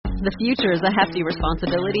The future is a hefty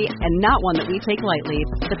responsibility and not one that we take lightly.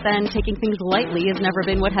 But then taking things lightly has never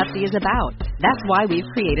been what Hefty is about. That's why we've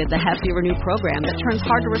created the Hefty Renew program that turns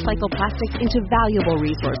hard-to-recycle plastics into valuable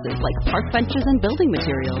resources like park benches and building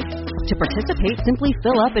materials. To participate, simply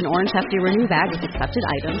fill up an orange Hefty Renew bag with accepted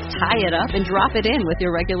items, tie it up, and drop it in with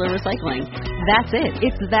your regular recycling. That's it.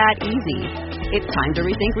 It's that easy. It's time to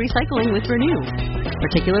rethink recycling with Renew.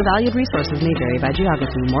 Particular valued resources may vary by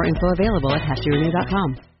geography. More info available at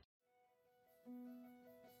heftyrenew.com.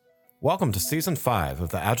 Welcome to Season 5 of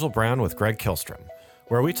the Agile Brand with Greg Kihlstrom,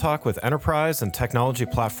 where we talk with enterprise and technology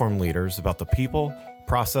platform leaders about the people,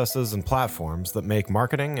 processes, and platforms that make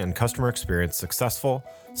marketing and customer experience successful,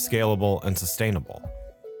 scalable, and sustainable.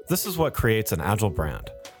 This is what creates an Agile brand.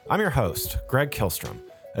 I'm your host, Greg Kihlstrom,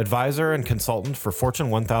 advisor and consultant for Fortune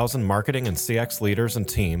 1000 marketing and CX leaders and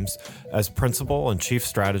teams as principal and chief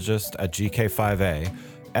strategist at GK5A,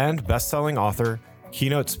 and best-selling author,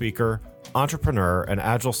 keynote speaker, entrepreneur, and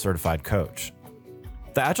Agile certified coach.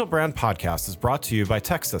 The Agile Brand podcast is brought to you by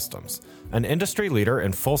TEKsystems, an industry leader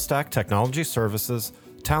in full-stack technology services,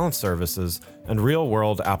 talent services, and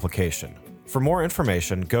real-world application. For more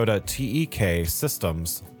information, go to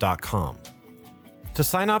teksystems.com. To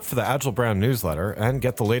sign up for the Agile Brand newsletter and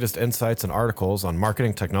get the latest insights and articles on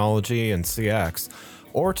marketing technology and CX,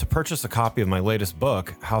 or to purchase a copy of my latest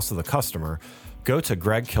book, House of the Customer, go to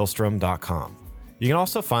gregkihlstrom.com. You can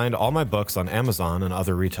also find all my books on Amazon and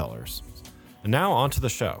other retailers. And now on to the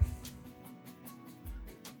show.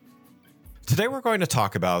 Today we're going to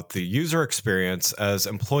talk about the user experience as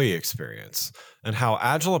employee experience and how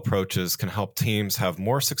Agile approaches can help teams have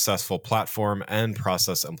more successful platform and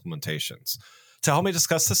process implementations. To help me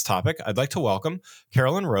discuss this topic, I'd like to welcome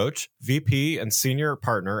Caroline Roche, VP and Senior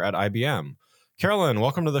Partner at IBM. Caroline,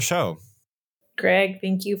 welcome to the show. Greg,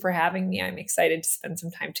 thank you for having me. I'm excited to spend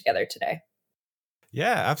some time together today.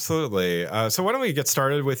 Yeah, absolutely. So why don't we get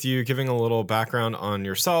started with you giving a little background on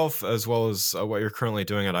yourself as well as what you're currently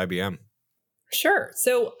doing at IBM. Sure.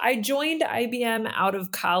 So I joined IBM out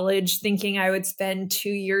of college thinking I would spend 2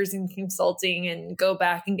 years in consulting and go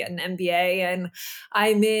back and get an MBA. And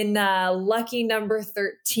I'm in lucky number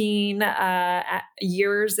 13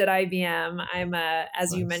 years at IBM. I'm,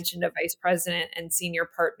 as you mentioned, a vice president and senior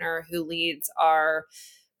partner who leads our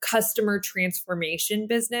customer transformation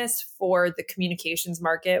business for the communications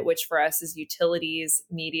market, which for us is utilities,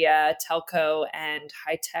 media, telco, and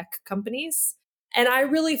high-tech companies. And I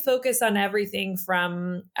really focus on everything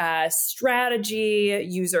from strategy,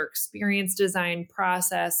 user experience design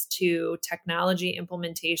process to technology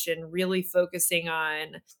implementation, really focusing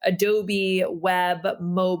on Adobe, web,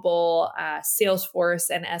 mobile, Salesforce,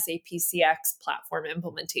 and SAP CX platform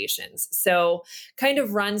implementations. So kind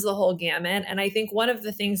of runs the whole gamut. And I think one of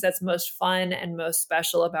the things that's most fun and most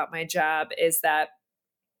special about my job is that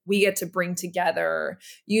we get to bring together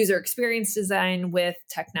user experience design with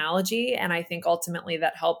technology. And I think ultimately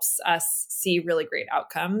that helps us see really great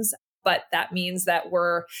outcomes. But that means that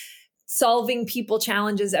we're solving people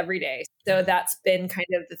challenges every day. So that's been kind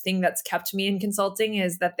of the thing that's kept me in consulting,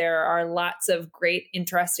 is that there are lots of great,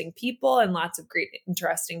 interesting people and lots of great,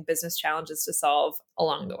 interesting business challenges to solve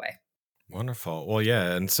along the way. Wonderful. Well,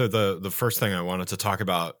 yeah. And so the first thing I wanted to talk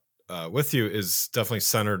about with you is definitely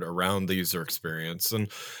centered around the user experience. And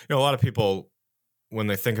a lot of people, when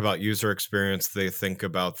they think about user experience, they think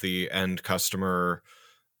about the end customer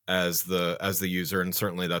as the user, and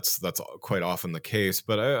certainly that's quite often the case.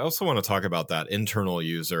 But I also want to talk about that internal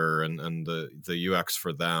user and the UX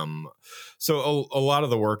for them. So a lot of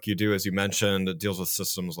the work you do, as you mentioned, it deals with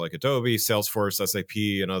systems like Adobe, Salesforce,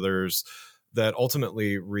 SAP, and others that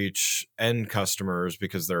ultimately reach end customers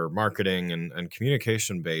because they're marketing and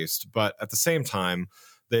communication based. But at the same time,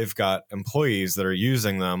 they've got employees that are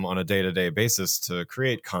using them on a day-to-day basis to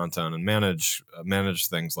create content and manage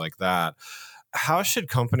things like that. How should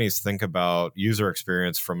companies think about user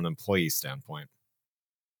experience from an employee standpoint?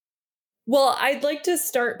 Well, I'd like to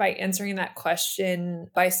start by answering that question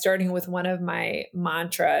by starting with one of my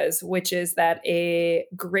mantras, which is that a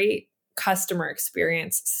great customer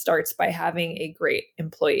experience starts by having a great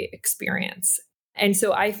employee experience. And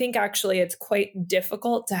so I think actually it's quite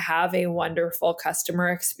difficult to have a wonderful customer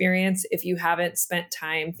experience if you haven't spent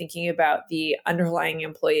time thinking about the underlying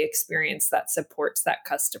employee experience that supports that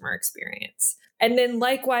customer experience. And then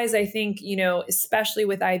likewise, I think, especially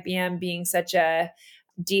with IBM being such a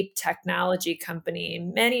deep technology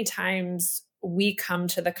company, many times we come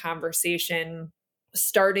to the conversation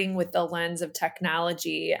starting with the lens of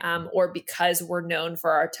technology, or because we're known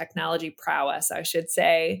for our technology prowess, I should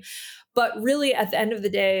say. But really, at the end of the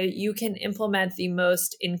day, you can implement the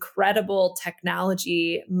most incredible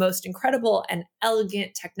technology, most incredible and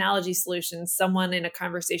elegant technology solutions. Someone in a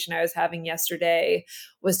conversation I was having yesterday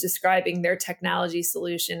was describing their technology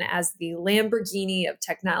solution as the Lamborghini of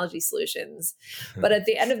technology solutions. But at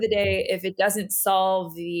the end of the day, if it doesn't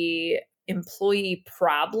solve the employee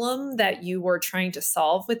problem that you were trying to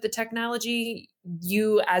solve with the technology,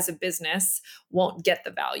 you as a business won't get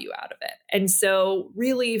the value out of it. And so,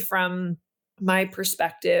 really, from my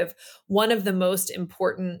perspective, one of the most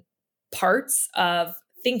important parts of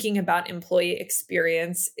thinking about employee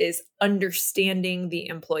experience is understanding the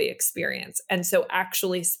employee experience. And so,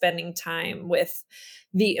 actually spending time with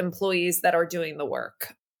the employees that are doing the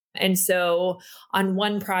work. And so on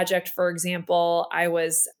one project, for example,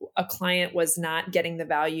 a client was not getting the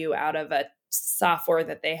value out of a software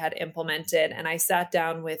that they had implemented. And I sat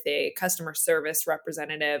down with a customer service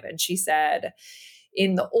representative, and she said,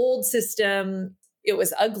 in the old system, it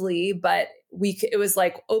was ugly, but it was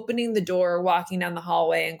like opening the door, walking down the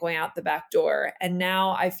hallway and going out the back door. And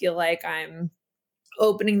now I feel like I'm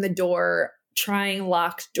opening the door, trying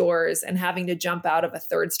locked doors, and having to jump out of a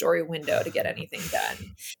third-story window to get anything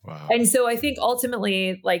done. Wow. And so I think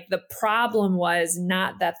ultimately, like, the problem was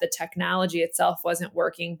not that the technology itself wasn't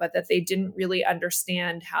working, but that they didn't really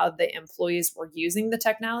understand how the employees were using the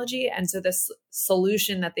technology. And so this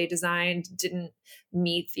solution that they designed didn't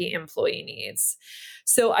meet the employee needs.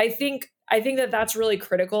 So I think that that's really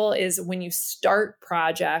critical, is when you start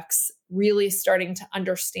projects, really starting to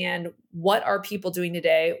understand, what are people doing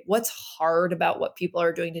today? What's hard about what people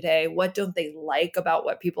are doing today? What don't they like about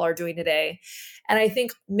what people are doing today? And I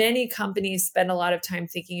think many companies spend a lot of time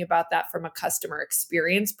thinking about that from a customer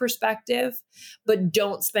experience perspective, but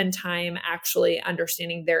don't spend time actually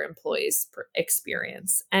understanding their employees'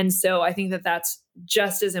 experience. And so I think that that's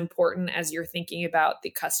just as important as you're thinking about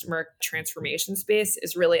the customer transformation space,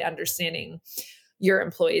 is really understanding your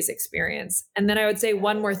employees' experience. And then I would say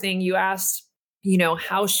one more thing. You asked,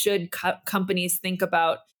 how should companies think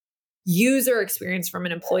about user experience from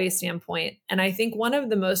an employee standpoint? And I think one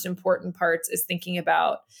of the most important parts is thinking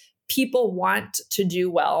about, people want to do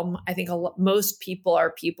well. I think most people are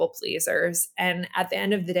people pleasers. And at the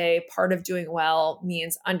end of the day, part of doing well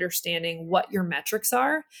means understanding what your metrics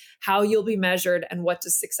are, how you'll be measured, and what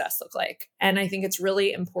does success look like. And I think it's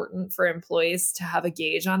really important for employees to have a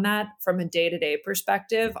gauge on that from a day-to-day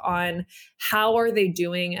perspective, on how are they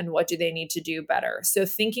doing and what do they need to do better. So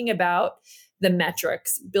thinking about the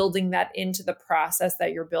metrics, building that into the process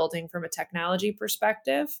that you're building from a technology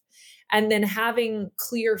perspective, and then having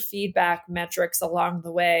clear feedback metrics along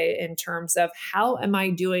the way in terms of, how am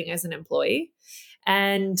I doing as an employee?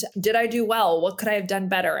 And did I do well? What could I have done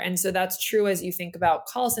better? And so that's true as you think about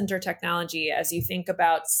call center technology, as you think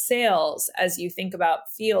about sales, as you think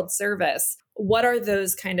about field service. What are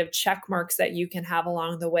those kind of check marks that you can have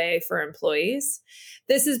along the way for employees?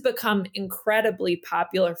 This has become incredibly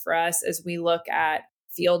popular for us as we look at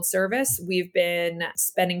field service. We've been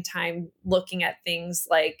spending time looking at things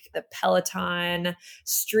like the Peloton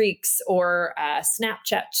streaks or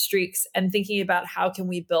Snapchat streaks, and thinking about how can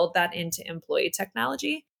we build that into employee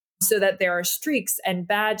technology so that there are streaks and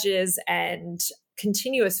badges and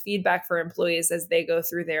continuous feedback for employees as they go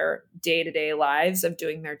through their day-to-day lives of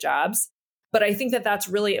doing their jobs. But I think that that's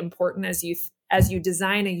really important as you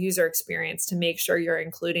design a user experience, to make sure you're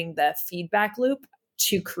including the feedback loop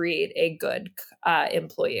to create a good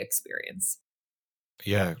employee experience.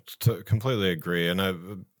 Yeah, completely agree. And I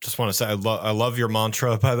just want to say, I love your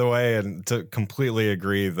mantra, by the way, and to completely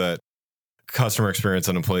agree that customer experience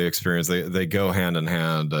and employee experience, they go hand in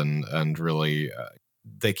hand, and really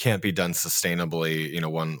they can't be done sustainably,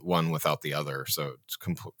 one without the other. So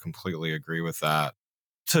completely agree with that.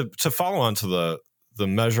 To follow on to the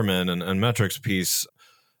measurement and metrics piece,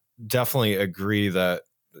 definitely agree that,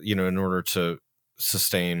 in order to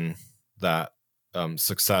sustain that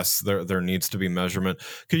success, there needs to be measurement.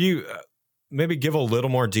 Could you maybe give a little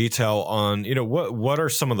more detail on, what are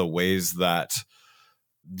some of the ways that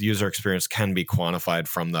the user experience can be quantified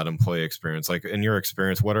from that employee experience? Like, in your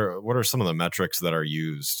experience, what are some of the metrics that are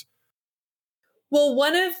used? Well,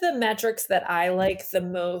 one of the metrics that I like the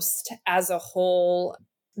most as a whole,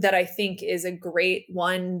 that I think is a great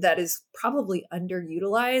one that is probably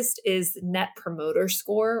underutilized, is Net Promoter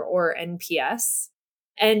Score, or NPS.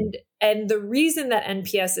 And the reason that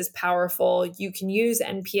NPS is powerful, you can use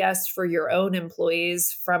NPS for your own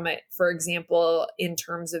employees from it, for example, in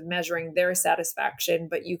terms of measuring their satisfaction,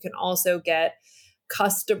 but you can also get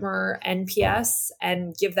customer NPS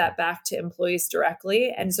and give that back to employees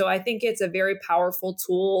directly. And so I think it's a very powerful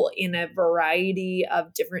tool in a variety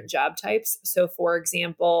of different job types. So for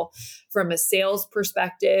example, from a sales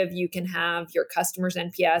perspective, you can have your customers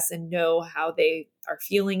NPS and know how they are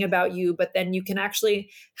feeling about you, but then you can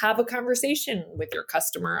actually have a conversation with your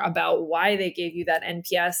customer about why they gave you that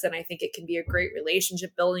NPS. And I think it can be a great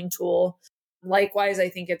relationship building tool. Likewise, I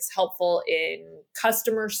think it's helpful in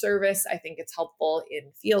customer service. I think it's helpful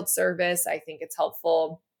in field service. I think it's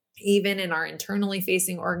helpful even in our internally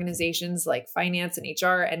facing organizations like finance and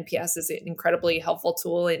HR. NPS is an incredibly helpful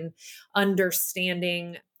tool in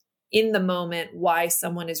understanding in the moment why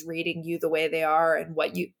someone is rating you the way they are and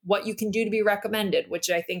what you can do to be recommended, which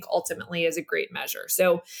I think ultimately is a great measure.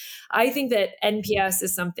 So I think that NPS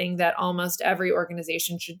is something that almost every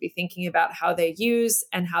organization should be thinking about how they use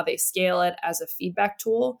and how they scale it as a feedback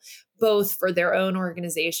tool, both for their own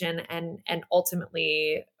organization and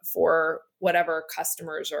ultimately for whatever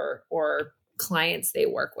customers or clients they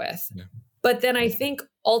work with. Yeah. But then I think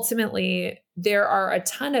ultimately there are a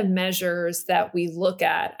ton of measures that we look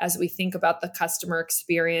at as we think about the customer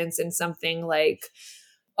experience in something like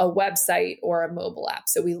a website or a mobile app.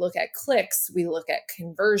 So we look at clicks, we look at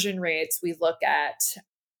conversion rates, we look at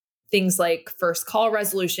things like first call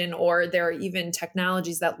resolution, or there are even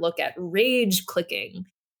technologies that look at rage clicking.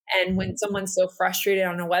 And when someone's so frustrated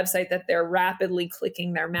on a website that they're rapidly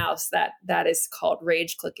clicking their mouse, that is called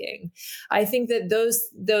rage clicking. I think that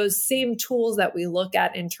those same tools that we look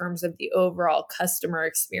at in terms of the overall customer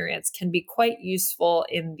experience can be quite useful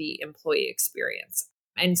in the employee experience.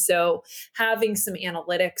 And so having some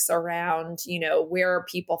analytics around, where are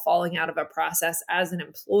people falling out of a process as an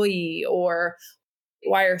employee, or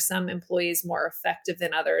why are some employees more effective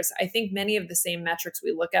than others? I think many of the same metrics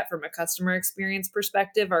we look at from a customer experience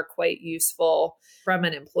perspective are quite useful from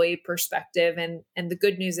an employee perspective. And the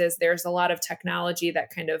good news is there's a lot of technology that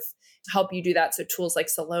kind of help you do that. So tools like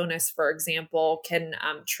Celonis, for example, can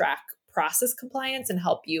track process compliance and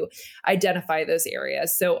help you identify those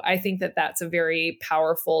areas. So I think that that's a very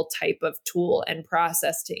powerful type of tool and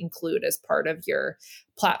process to include as part of your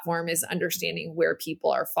platform, is understanding where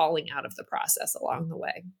people are falling out of the process along the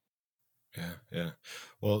way. Yeah.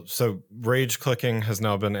 Well, so rage clicking has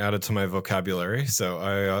now been added to my vocabulary. So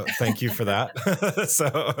I thank you for that.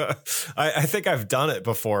 So I think I've done it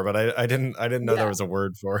before, but I didn't know there was a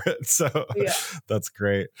word for it. So that's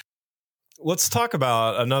great. Let's talk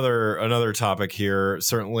about another topic here,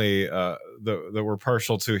 certainly that we're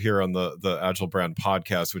partial to here on the Agile Brand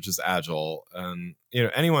podcast, which is Agile. And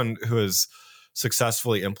anyone who has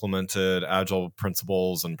successfully implemented Agile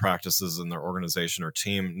principles and practices in their organization or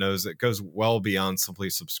team knows it goes well beyond simply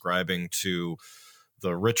subscribing to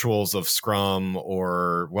the rituals of Scrum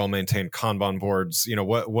or well-maintained Kanban boards,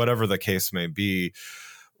 whatever the case may be.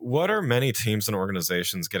 What are many teams and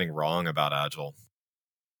organizations getting wrong about Agile?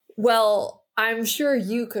 Well, I'm sure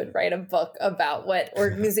you could write a book about what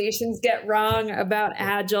organizations get wrong about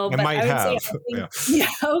Agile. But I would say,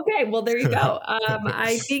 okay. Well, there you go.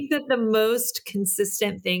 I think that the most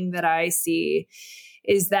consistent thing that I see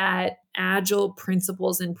is that Agile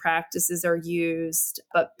principles and practices are used,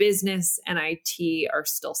 but business and IT are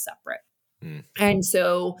still separate. And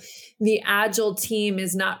so the Agile team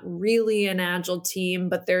is not really an Agile team,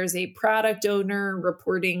 but there's a product owner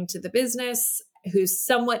reporting to the business who's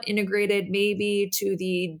somewhat integrated maybe to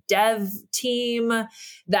the dev team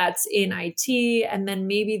that's in IT. And then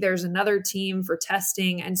maybe there's another team for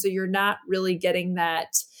testing. And so you're not really getting that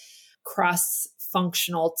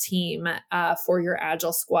cross-functional team for your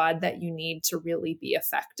Agile squad that you need to really be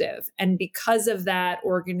effective. And because of that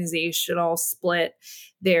organizational split,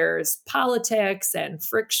 there's politics and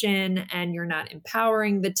friction, and you're not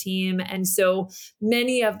empowering the team. And so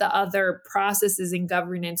many of the other processes and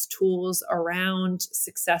governance tools around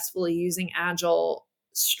successfully using Agile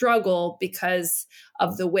struggle because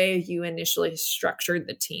of the way you initially structured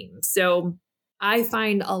the team. So I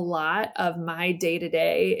find a lot of my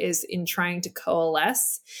day-to-day is in trying to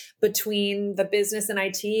coalesce between the business and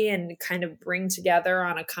IT and kind of bring together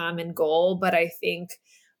on a common goal. But I think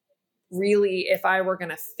really, if I were going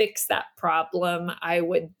to fix that problem, I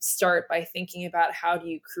would start by thinking about how do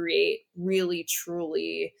you create really,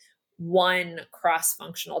 truly one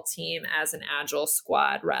cross-functional team as an Agile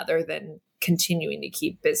squad rather than continuing to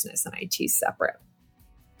keep business and IT separate.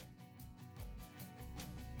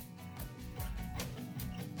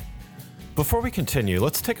 Before we continue,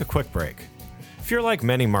 let's take a quick break. If you're like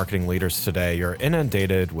many marketing leaders today, you're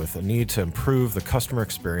inundated with a need to improve the customer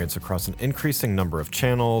experience across an increasing number of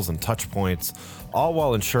channels and touch points, all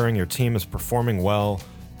while ensuring your team is performing well,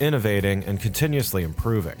 innovating, and continuously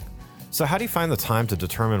improving. So how do you find the time to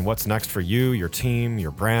determine what's next for you, your team,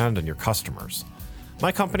 your brand, and your customers?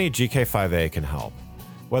 My company, GK5A, can help.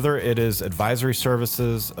 Whether it is advisory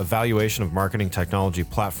services, evaluation of marketing technology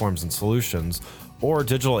platforms and solutions, or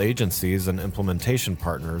digital agencies and implementation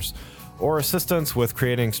partners, or assistance with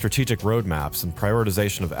creating strategic roadmaps and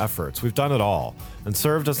prioritization of efforts, we've done it all and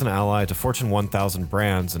served as an ally to Fortune 1000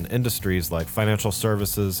 brands in industries like financial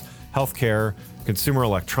services, healthcare, consumer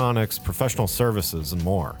electronics, professional services, and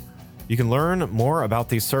more. You can learn more about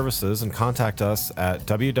these services and contact us at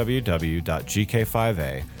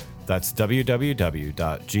www.gk5a. That's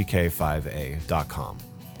www.gk5a.com.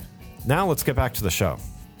 Now let's get back to the show.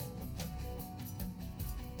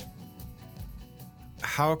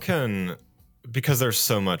 Because there's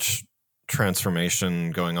so much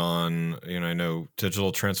transformation going on, I know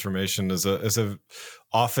digital transformation is a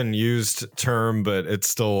often used term, but it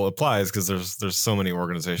still applies because there's so many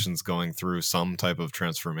organizations going through some type of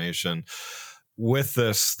transformation. With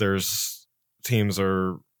this, there's teams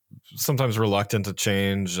are sometimes reluctant to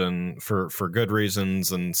change, and for good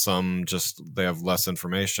reasons, and some just they have less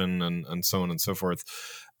information and so on and so forth.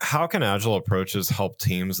 How can agile approaches help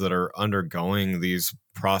teams that are undergoing these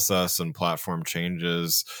process and platform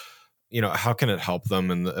changes? How can it help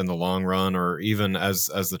them in the long run, or even as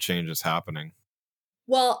the change is happening?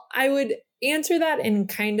 Well, I would answer that in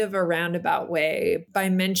kind of a roundabout way by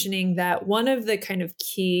mentioning that one of the kind of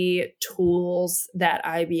key tools that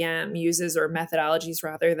IBM uses, or methodologies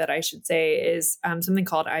rather, that I should say, is something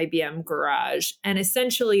called IBM Garage. And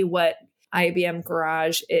essentially what IBM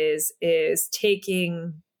Garage is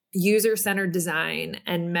taking user-centered design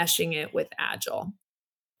and meshing it with Agile.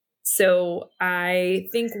 So I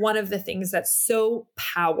think one of the things that's so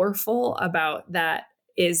powerful about that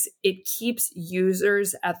is it keeps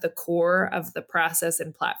users at the core of the process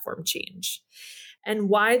and platform change. And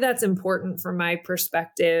why that's important from my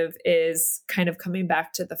perspective is kind of coming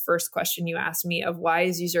back to the first question you asked me of why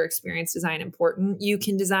is user experience design important? You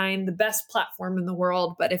can design the best platform in the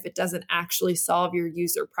world, but if it doesn't actually solve your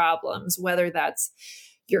user problems, whether that's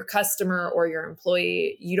your customer or your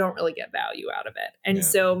employee, you don't really get value out of it. And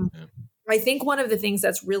I think one of the things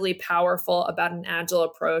that's really powerful about an agile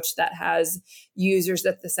approach that has users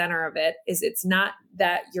at the center of it is it's not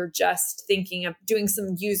that you're just thinking of doing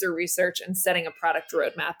some user research and setting a product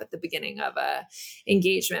roadmap at the beginning of a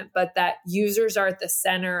engagement, but that users are at the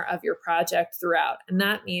center of your project throughout. And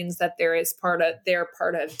that means that they're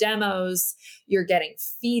part of demos, you're getting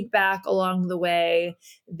feedback along the way,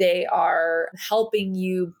 they are helping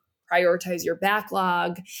you prioritize your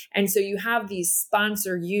backlog. And so you have these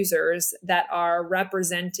sponsor users that are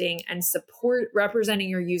representing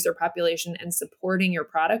your user population and supporting your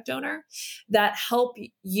product owner that help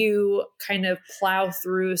you kind of plow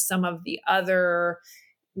through some of the other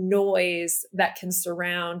noise that can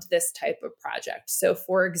surround this type of project. So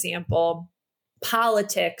for example,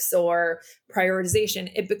 politics or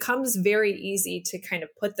prioritization, it becomes very easy to kind of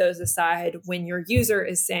put those aside when your user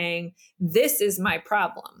is saying, this is my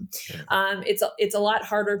problem. It's a lot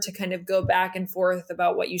harder to kind of go back and forth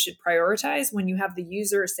about what you should prioritize when you have the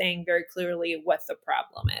user saying very clearly what the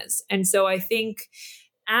problem is. And so I think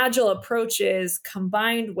agile approaches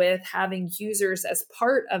combined with having users as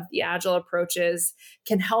part of the agile approaches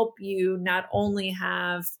can help you not only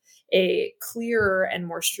have a clearer and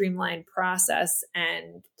more streamlined process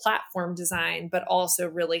and platform design, but also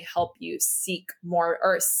really help you seek more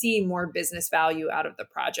or see more business value out of the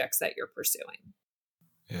projects that you're pursuing.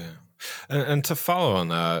 Yeah. And to follow on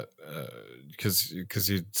that, because you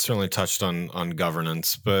certainly touched on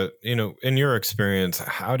governance, but, in your experience,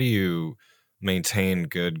 how do you maintain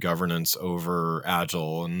good governance over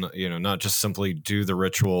Agile and, not just simply do the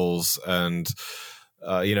rituals and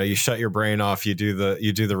you shut your brain off, you do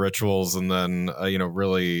the rituals, and then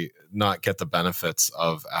really not get the benefits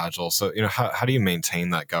of Agile. So how do you maintain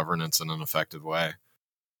that governance in an effective way?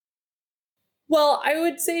 Well, I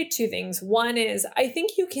would say two things. One is I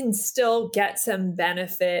think you can still get some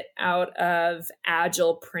benefit out of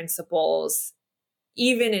Agile principles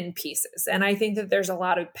even in pieces. And I think that there's a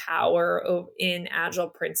lot of power in Agile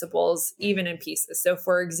principles, even in pieces. So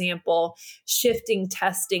for example, shifting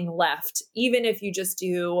testing left, even if you just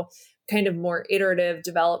do kind of more iterative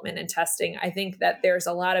development and testing, I think that there's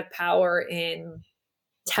a lot of power in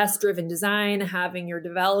test-driven design, having your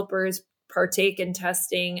developers partake in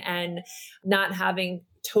testing and not having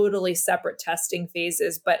totally separate testing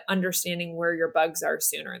phases, but understanding where your bugs are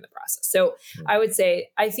sooner in the process. So I would say,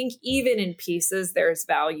 I think even in pieces, there's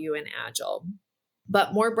value in Agile.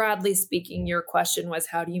 But more broadly speaking, your question was,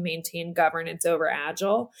 how do you maintain governance over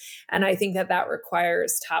Agile? And I think that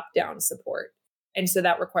requires top-down support. And so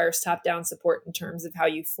that requires top-down support in terms of how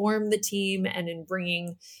you form the team and in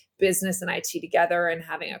bringing business and IT together and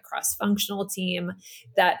having a cross-functional team.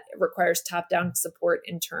 That requires top-down support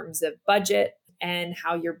in terms of budget and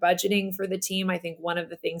how you're budgeting for the team. I think one of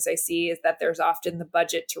the things I see is that there's often the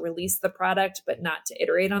budget to release the product, but not to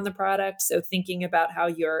iterate on the product. So thinking about how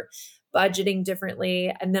you're budgeting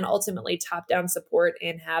differently, and then ultimately top-down support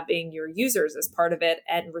in having your users as part of it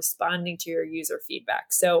and responding to your user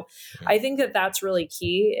feedback. So I think that that's really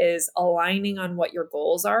key, is aligning on what your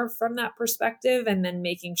goals are from that perspective, and then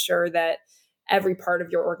making sure that every part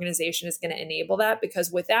of your organization is going to enable that,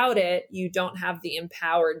 because without it, you don't have the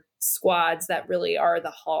empowered squads that really are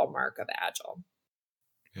the hallmark of Agile.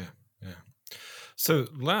 Yeah. So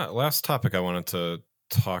last topic I wanted to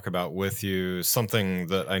talk about with you, something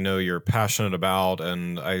that I know you're passionate about,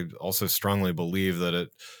 and I also strongly believe that it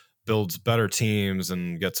builds better teams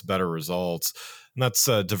and gets better results, and that's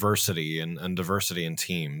diversity and diversity in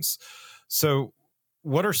teams. So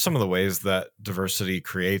what are some of the ways that diversity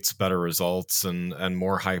creates better results and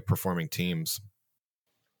more high-performing teams?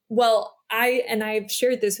 Well, I've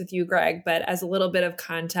shared this with you, Greg, but as a little bit of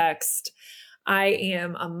context, I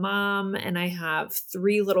am a mom and I have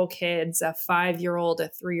 3 little kids, a 5-year-old, a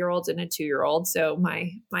 3-year-old, and a 2-year-old. So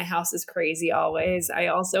my house is crazy always. I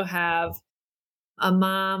also have a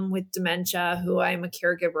mom with dementia who I'm a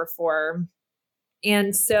caregiver for.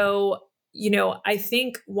 And so, I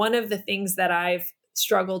think one of the things that I've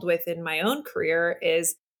struggled with in my own career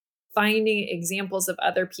is finding examples of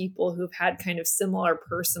other people who've had kind of similar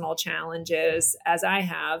personal challenges as I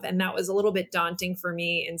have. And that was a little bit daunting for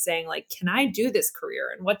me in saying, like, can I do this career?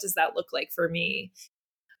 And what does that look like for me?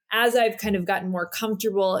 As I've kind of gotten more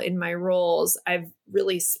comfortable in my roles, I've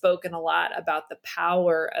really spoken a lot about the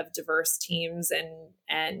power of diverse teams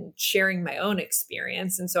and sharing my own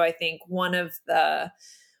experience. And so I think one of the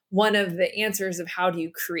answers of how do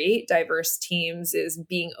you create diverse teams is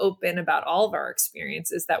being open about all of our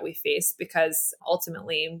experiences that we face, because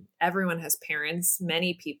ultimately everyone has parents,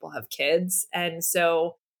 many people have kids. And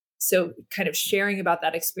so kind of sharing about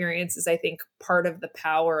that experience is, I think, part of the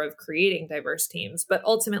power of creating diverse teams. But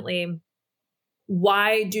ultimately,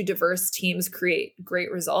 why do diverse teams create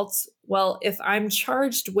great results? Well, if I'm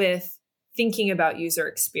charged with thinking about user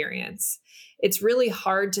experience, it's really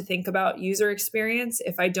hard to think about user experience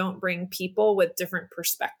if I don't bring people with different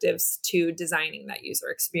perspectives to designing that user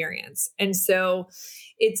experience. And so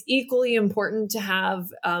it's equally important to have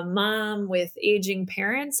a mom with aging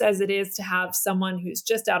parents as it is to have someone who's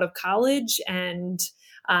just out of college and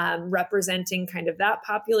representing kind of that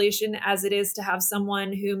population, as it is to have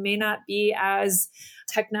someone who may not be as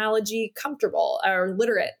technology comfortable or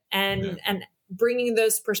literate. And bringing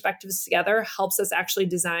those perspectives together helps us actually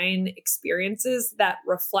design experiences that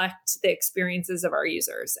reflect the experiences of our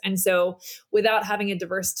users. And so without having a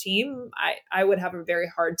diverse team, I would have a very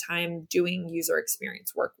hard time doing user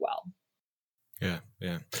experience work well.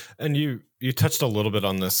 Yeah. And you touched a little bit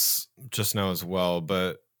on this just now as well,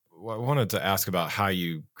 but I wanted to ask about how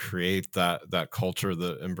you create that culture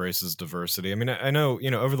that embraces diversity. I mean, I know,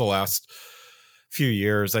 over the last few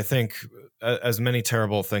years, I think as many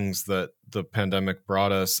terrible things that the pandemic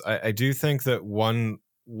brought us, I do think that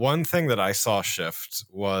one thing that I saw shift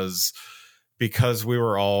was, because we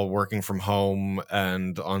were all working from home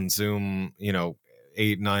and on Zoom,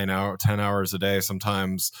 8, 9 hours, 10 hours a day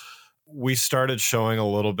sometimes, we started showing a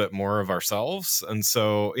little bit more of ourselves. And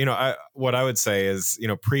so, what I would say is,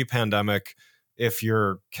 pre-pandemic, if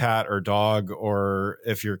your cat or dog or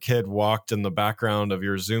if your kid walked in the background of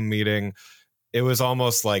your Zoom meeting, it was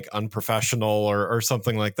almost like unprofessional or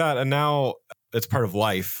something like that. And now it's part of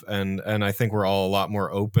life. And I think we're all a lot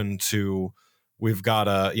more open to, we've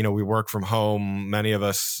got we work from home, many of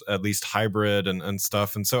us at least hybrid and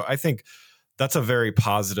stuff. And so I think that's a very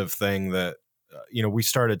positive thing that, we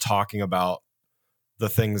started talking about the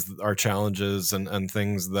things, our challenges and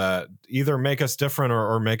things that either make us different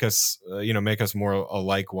or make us, make us more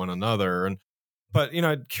alike one another. But,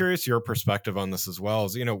 I'm curious your perspective on this as well.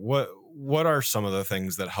 Is, what are some of the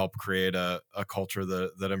things that help create a culture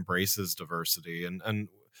that embraces diversity, and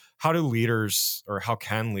how do leaders, or how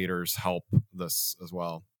can leaders help this as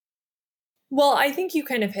well? Well, I think you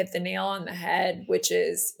kind of hit the nail on the head, which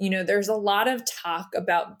is, there's a lot of talk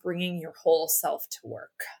about bringing your whole self to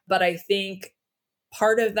work. But I think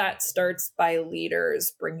part of that starts by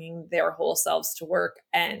leaders bringing their whole selves to work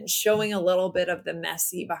and showing a little bit of the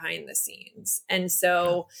messy behind the scenes. And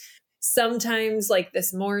so sometimes, like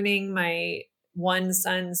this morning, my one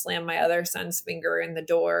son slammed my other son's finger in the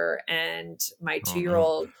door and my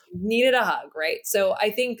 2-year-old needed a hug, right? So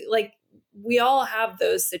I think, like, we all have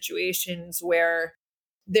those situations where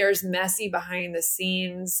there's messy behind the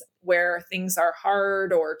scenes where things are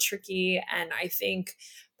hard or tricky. And I think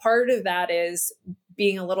part of that is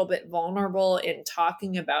being a little bit vulnerable in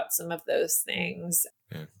talking about some of those things.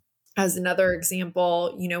 Yeah. As another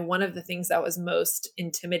example, one of the things that was most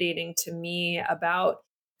intimidating to me about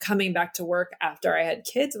coming back to work after I had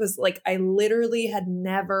kids was like, I literally had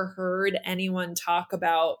never heard anyone talk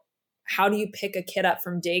about how do you pick a kid up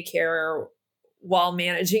from daycare while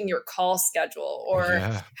managing your call schedule,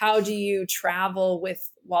 or how do you travel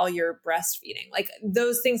while you're breastfeeding? Like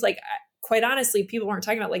those things, like quite honestly, people weren't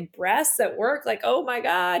talking about like breasts at work. Like, oh my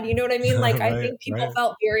God, you know what I mean? Like, I think people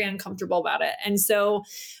felt very uncomfortable about it. And so,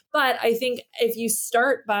 but I think if you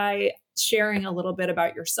start by sharing a little bit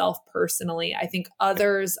about yourself personally, I think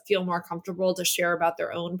others feel more comfortable to share about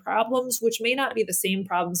their own problems, which may not be the same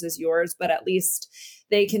problems as yours, but at least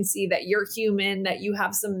they can see that you're human, that you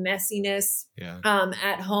have some messiness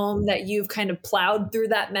at home, that you've kind of plowed through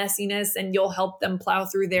that messiness and you'll help them plow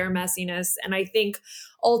through their messiness. And I think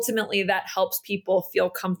ultimately that helps people feel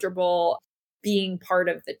comfortable being part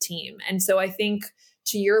of the team. And so I think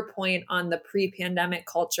to your point on the pre-pandemic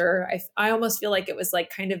culture, I almost feel like it was like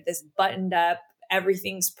kind of this buttoned up,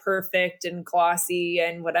 everything's perfect and glossy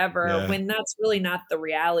and whatever, when that's really not the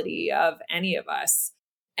reality of any of us.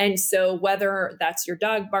 And so whether that's your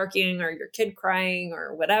dog barking or your kid crying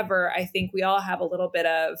or whatever, I think we all have a little bit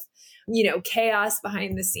of, chaos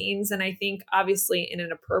behind the scenes. And I think obviously in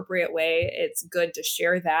an appropriate way, it's good to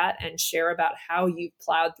share that and share about how you've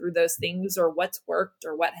plowed through those things or what's worked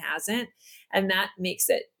or what hasn't. And that makes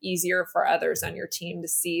it easier for others on your team to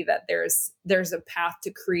see that there's a path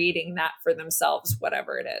to creating that for themselves,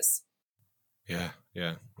 whatever it is. Yeah.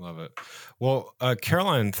 Love it. Well,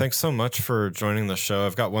 Caroline, thanks so much for joining the show.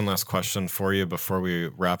 I've got one last question for you before we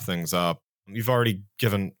wrap things up. You've already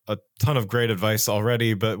given a ton of great advice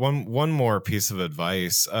already, but one more piece of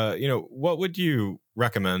advice. What would you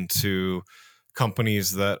recommend to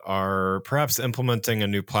companies that are perhaps implementing a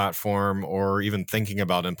new platform or even thinking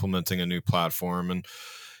about implementing a new platform? And,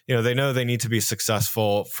 they know they need to be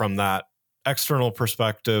successful from that external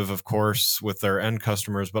perspective, of course, with their end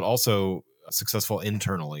customers, but also successful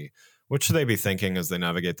internally. What should they be thinking as they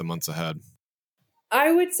navigate the months ahead?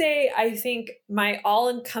 I would say, I think my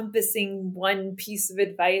all-encompassing one piece of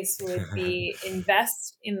advice would be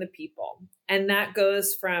invest in the people. And that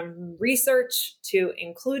goes from research to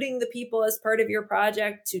including the people as part of your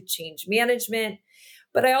project to change management.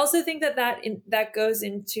 But I also think that goes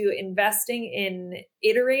into investing in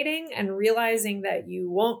iterating and realizing that you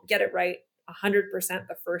won't get it right 100%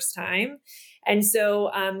 the first time. And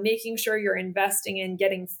so making sure you're investing in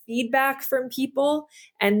getting feedback from people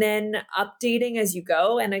and then updating as you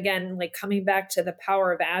go. And again, like coming back to the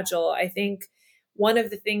power of Agile, I think one of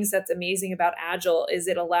the things that's amazing about Agile is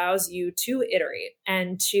it allows you to iterate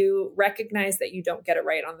and to recognize that you don't get it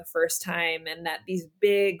right on the first time, and that these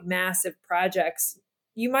big, massive projects,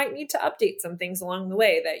 you might need to update some things along the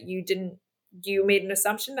way that you made an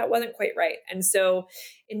assumption that wasn't quite right. And so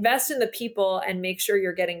invest in the people and make sure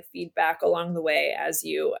you're getting feedback along the way as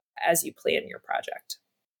you plan your project.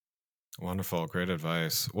 Wonderful. Great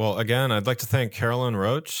advice. Well, again, I'd like to thank Caroline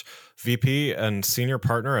Roche, VP and Senior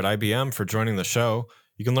Partner at IBM, for joining the show.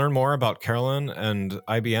 You can learn more about Caroline and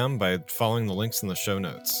IBM by following the links in the show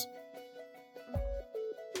notes.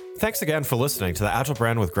 Thanks again for listening to the Agile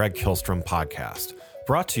Brand with Greg Kihlstrom podcast,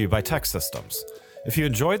 brought to you by Tech Systems. If you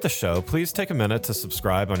enjoyed the show, please take a minute to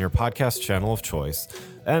subscribe on your podcast channel of choice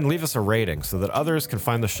and leave us a rating so that others can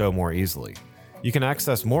find the show more easily. You can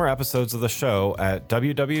access more episodes of the show at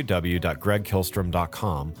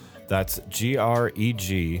www.gregkihlstrom.com. That's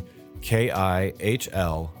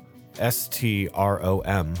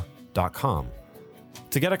GREGKIHLSTROM.com.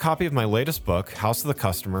 To get a copy of my latest book, House of the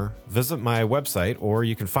Customer, visit my website, or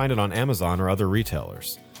you can find it on Amazon or other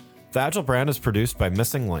retailers. The Agile Brand is produced by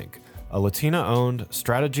Missing Link, a Latina-owned,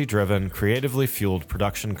 strategy-driven, creatively fueled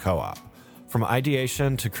production co-op. From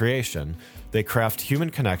ideation to creation, they craft human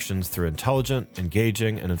connections through intelligent,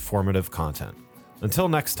 engaging, and informative content. Until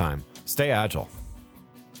next time, stay agile.